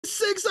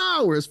6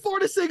 hours, 4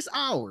 to 6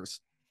 hours.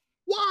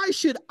 Why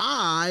should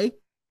I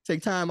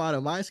take time out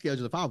of my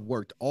schedule if I've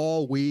worked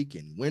all week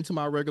and went to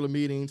my regular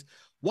meetings?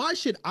 Why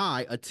should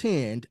I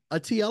attend a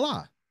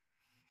TLI?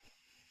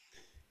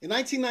 In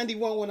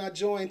 1991, when I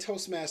joined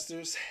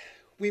Toastmasters,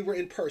 we were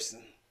in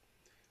person.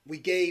 We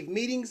gave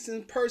meetings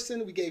in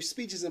person, we gave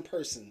speeches in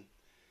person.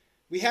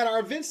 We had our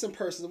events in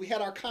person, we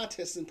had our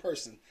contests in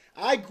person.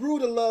 I grew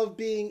to love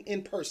being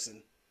in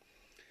person.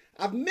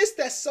 I've missed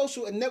that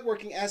social and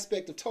networking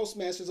aspect of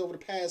Toastmasters over the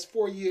past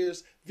 4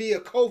 years via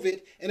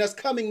COVID and us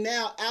coming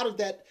now out of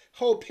that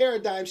whole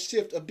paradigm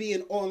shift of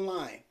being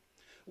online.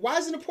 Why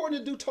is it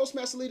important to do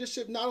Toastmaster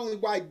leadership? Not only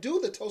why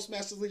do the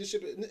Toastmasters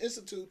Leadership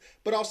Institute,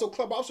 but also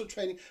club officer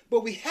training.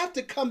 But we have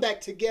to come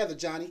back together,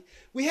 Johnny.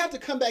 We have to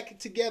come back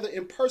together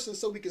in person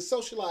so we can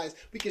socialize,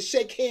 we can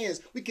shake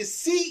hands, we can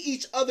see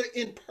each other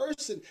in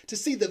person to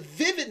see the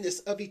vividness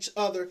of each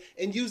other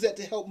and use that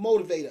to help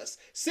motivate us.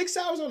 6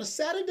 hours on a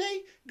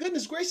Saturday?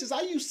 Goodness gracious,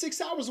 I use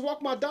 6 hours to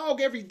walk my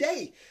dog every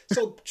day.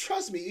 So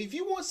trust me, if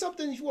you want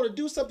something, if you want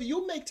to do something,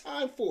 you'll make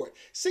time for it.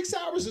 6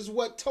 hours is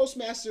what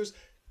Toastmasters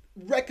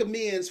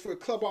recommends for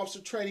club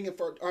officer training and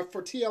for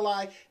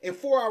TLI, and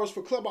 4 hours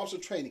for club officer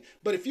training.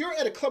 But if you're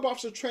at a club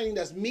officer training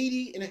that's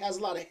meaty and it has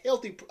a lot of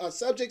healthy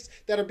subjects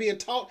that are being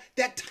taught,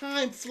 that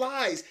time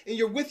flies and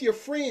you're with your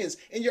friends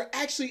and you're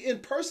actually in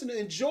person to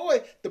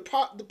enjoy the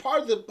part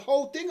of the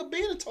whole thing of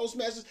being a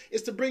Toastmasters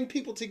is to bring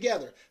people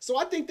together. So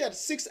I think that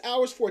 6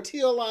 hours for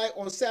TLI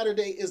on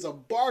Saturday is a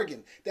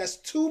bargain. That's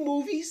 2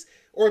 movies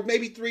or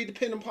maybe 3,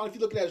 depending upon if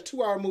you're looking at a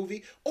 2-hour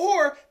movie,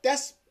 or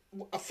that's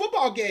a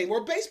football game or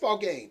a baseball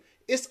game.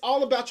 It's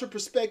all about your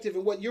perspective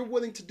and what you're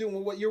willing to do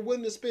and what you're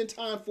willing to spend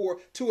time for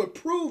to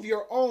improve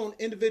your own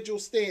individual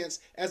stance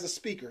as a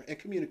speaker and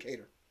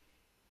communicator.